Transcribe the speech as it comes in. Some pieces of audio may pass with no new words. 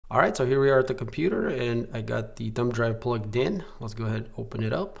All right, so here we are at the computer and I got the thumb drive plugged in. Let's go ahead and open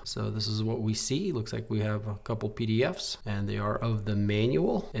it up. So this is what we see. Looks like we have a couple PDFs and they are of the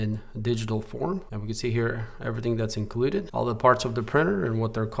manual in digital form. And we can see here everything that's included, all the parts of the printer and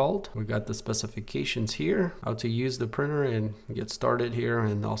what they're called. We got the specifications here, how to use the printer and get started here,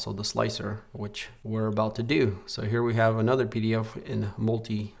 and also the slicer, which we're about to do. So here we have another PDF in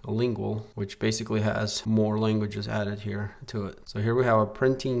multilingual, which basically has more languages added here to it. So here we have a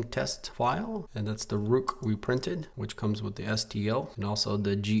printing test file, and that's the rook we printed, which comes with the STL, and also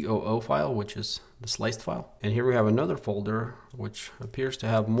the GOO file, which is the sliced file. And here we have another folder which appears to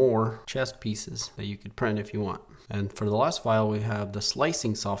have more chest pieces that you could print if you want. And for the last file we have the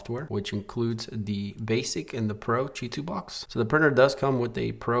slicing software, which includes the basic and the pro Chitubox. So the printer does come with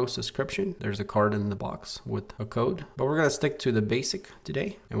a pro subscription. There's a card in the box with a code, but we're going to stick to the basic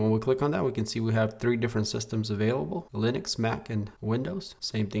today. And when we click on that, we can see we have 3 different systems available: Linux, Mac, and Windows.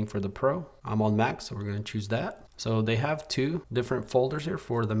 Same thing for the pro. I'm on Mac, so we're going to choose that. So they have 2 different folders here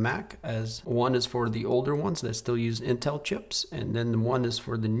for the Mac, as one is for the older ones that still use Intel chips, and then the one is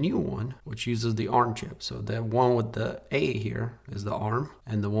for the new one, which uses the ARM chip. So the one with the A here is the ARM,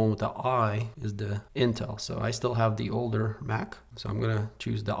 and the one with the I is the Intel. So I still have the older Mac, so I'm going to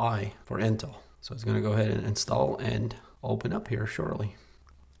choose the I for Intel. So it's going to go ahead and install and open up here shortly.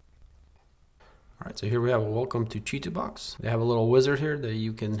 All right, so here we have a welcome to Chitubox. They have a little wizard here that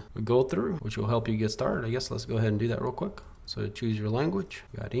you can go through, which will help you get started. I guess let's go ahead and do that real quick. So choose your language.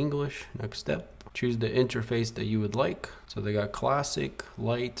 You got English. Next step, choose the interface that you would like. So they got classic,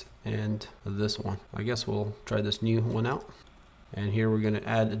 light, and this one. I guess we'll try this new one out. And here we're going to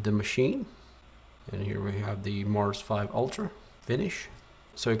add the machine. And here we have the Mars 5 Ultra. Finish.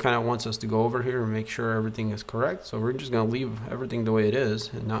 So it kind of wants us to go over here and make sure everything is correct. So we're just going to leave everything the way it is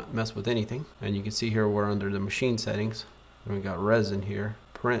and not mess with anything. And you can see here we're under the machine settings. And we got resin here,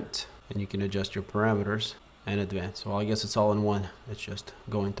 print, and you can adjust your parameters, and advanced. So I guess it's all in one. It's just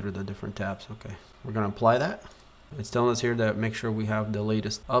going through the different tabs. Okay, we're going to apply that. It's telling us here that make sure we have the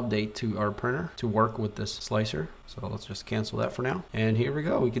latest update to our printer to work with this slicer. So let's just cancel that for now. And here we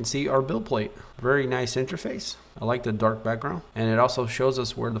go. We can see our build plate. Very nice interface. I like the dark background. And it also shows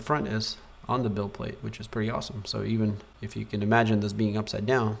us where the front is on the build plate, which is pretty awesome. So even if you can imagine this being upside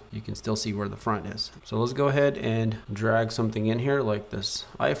down, you can still see where the front is. So let's go ahead and drag something in here like this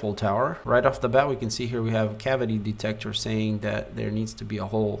Eiffel Tower. Right off the bat, we can see here we have a cavity detector saying that there needs to be a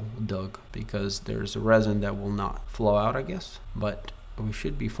hole dug because there's a resin that will not flow out, I guess. But we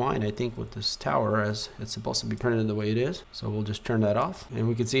should be fine, I think, with this tower, as it's supposed to be printed the way it is. So we'll just turn that off. And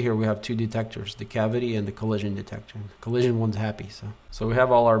we can see here we have 2 detectors, the cavity and the collision detector. The collision one's happy. So we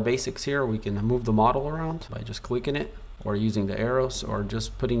have all our basics here. We can move the model around by just clicking it, or using the arrows, or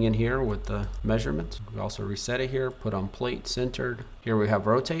just putting in here with the measurements. We also reset it here, put on plate, centered. Here we have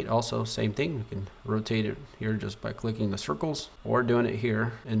rotate, also same thing. We can rotate it here just by clicking the circles or doing it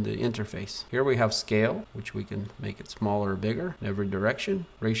here in the interface. Here we have scale, which we can make it smaller or bigger in every direction.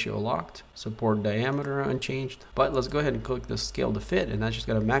 Ratio locked, support diameter unchanged. But let's go ahead and click the scale to fit, and that's just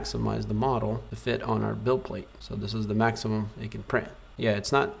gonna maximize the model to fit on our build plate. So this is the maximum it can print. Yeah,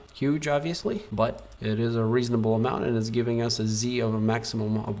 it's not huge, obviously, but it is a reasonable amount, and it's giving us a Z of a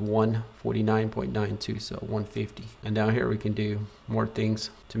maximum of 149.92, so 150. And down here we can do more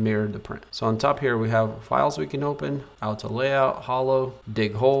things to mirror the print. So on top here we have files we can open, auto layout, hollow,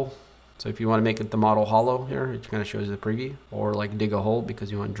 dig hole. So if you want to make it the model hollow here, it kind of shows the preview, or like dig a hole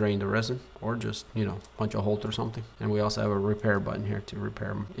because you want to drain the resin, or just, you know, punch a hole through something. And we also have a repair button here to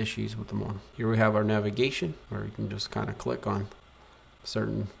repair issues with the model. Here we have our navigation, where you can just kind of click on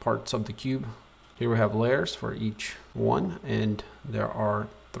certain parts of the cube. Here we have layers for each one, and there are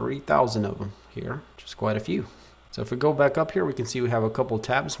 3,000 of them here, which is quite a few. So if we go back up here, we can see we have a couple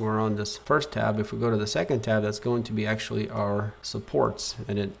tabs. We're on this first tab. If we go to the second tab, that's going to be actually our supports,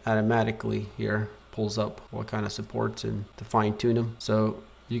 and it automatically here pulls up what kind of supports and to fine tune them. So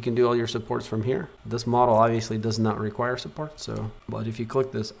you can do all your supports from here. This model obviously does not require support, but if you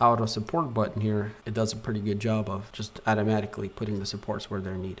click this auto support button here, it does a pretty good job of just automatically putting the supports where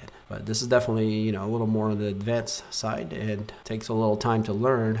they're needed. But this is definitely, you know, a little more on the advanced side, and takes a little time to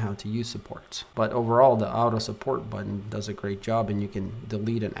learn how to use supports. But overall, the auto support button does a great job, and you can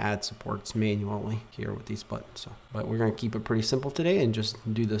delete and add supports manually here with these buttons. But we're going to keep it pretty simple today and just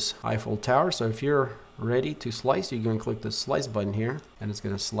do this Eiffel Tower. So if you're ready to slice, you're going to click the slice button here, and it's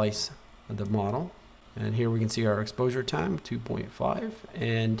going to slice the model. And here we can see our exposure time, 2.5,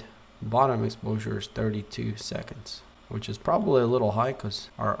 and bottom exposure is 32 seconds, which is probably a little high because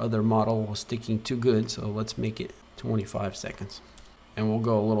our other model was sticking too good. So let's make it 25 seconds, and we'll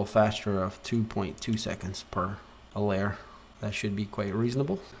go a little faster of 2.2 seconds per a layer. that should be quite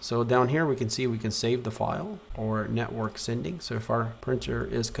reasonable. So down here we can see we can save the file or network sending. So if our printer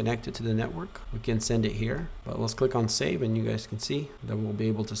is connected to the network, we can send it here. But let's click on save, and you guys can see that we'll be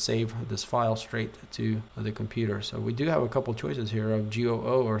able to save this file straight to the computer. So we do have a couple choices here of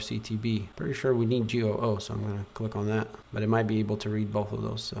GOO or CTB. Pretty sure we need GOO, so I'm going to click on that. But it might be able to read both of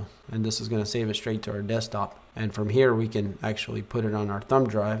those. So, and this is going to save it straight to our desktop. And from here we can actually put it on our thumb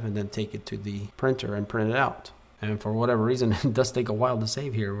drive and then take it to the printer and print it out. And for whatever reason, it does take a while to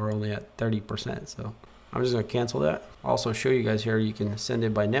save here. We're only at 30%. So I'm just going to cancel that. Also show you guys here, you can send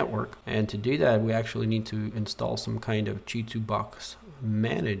it by network. And to do that, we actually need to install some kind of Chitubox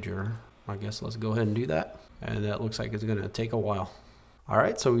manager. I guess let's go ahead and do that. And that looks like it's going to take a while. All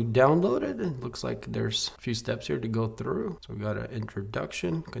right, so we downloaded. It looks like there's a few steps here to go through. So we got an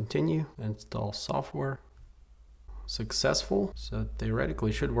introduction, continue, install software. Successful. So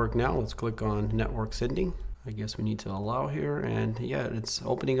theoretically should work now. Let's click on network sending. I guess we need to allow here, and yeah, it's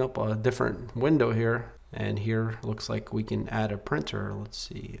opening up a different window here. And here looks like we can add a printer. Let's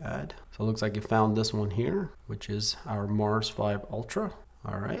see, add. So it looks like it found this one here, which is our Mars 5 Ultra.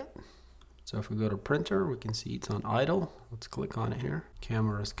 All right. So if we go to printer, we can see it's on idle. Let's click on it here.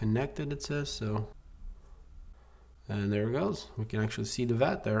 Camera is connected, it says so. And there it goes. We can actually see the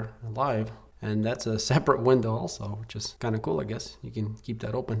VAT there live. And that's a separate window also, which is kind of cool, I guess. You can keep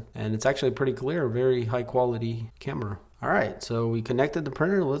that open. And it's actually pretty clear, very high quality camera. All right, so we connected the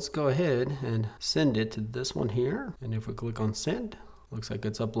printer. Let's go ahead and send it to this one here. And if we click on send, looks like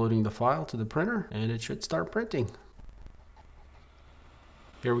it's uploading the file to the printer, and it should start printing.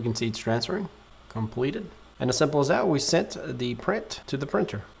 Here we can see it's transferring, completed. And as simple as that, we sent the print to the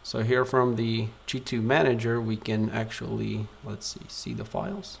printer. So here from the Chitu manager, we can actually, let's see the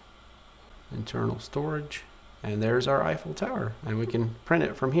files. Internal storage, and there's our Eiffel Tower, and we can print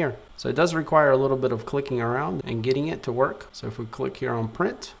it from here. So it does require a little bit of clicking around and getting it to work. So if we click here on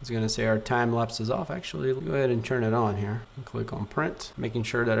print, it's going to say our time lapse is off. Actually, go ahead and turn it on here and click on print, making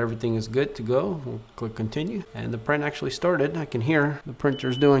sure that everything is good to go. We'll click continue, and the print actually started. I can hear the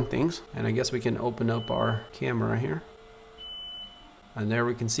printer's doing things, and I guess we can open up our camera here, and there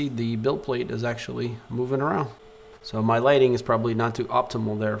we can see the build plate is actually moving around. So my lighting is probably not too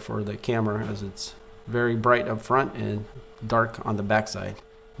optimal there for the camera, as it's very bright up front and dark on the backside.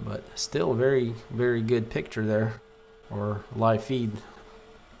 But still very, very good picture there, or live feed.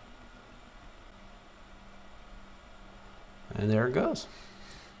 And there it goes.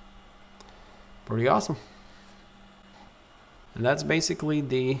 Pretty awesome. And that's basically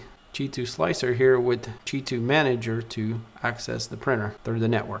the Chitu slicer here with Chitu manager to access the printer through the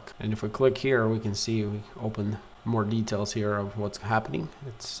network. And if we click here, we can see we open more details here of what's happening.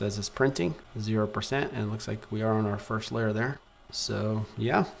 It says it's printing 0%, and it looks like we are on our first layer there. So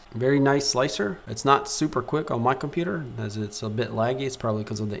yeah, very nice slicer. It's not super quick on my computer, as it's a bit laggy. It's probably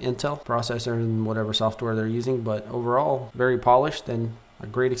because of the Intel processor and whatever software they're using, but overall very polished and a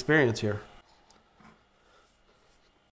great experience here.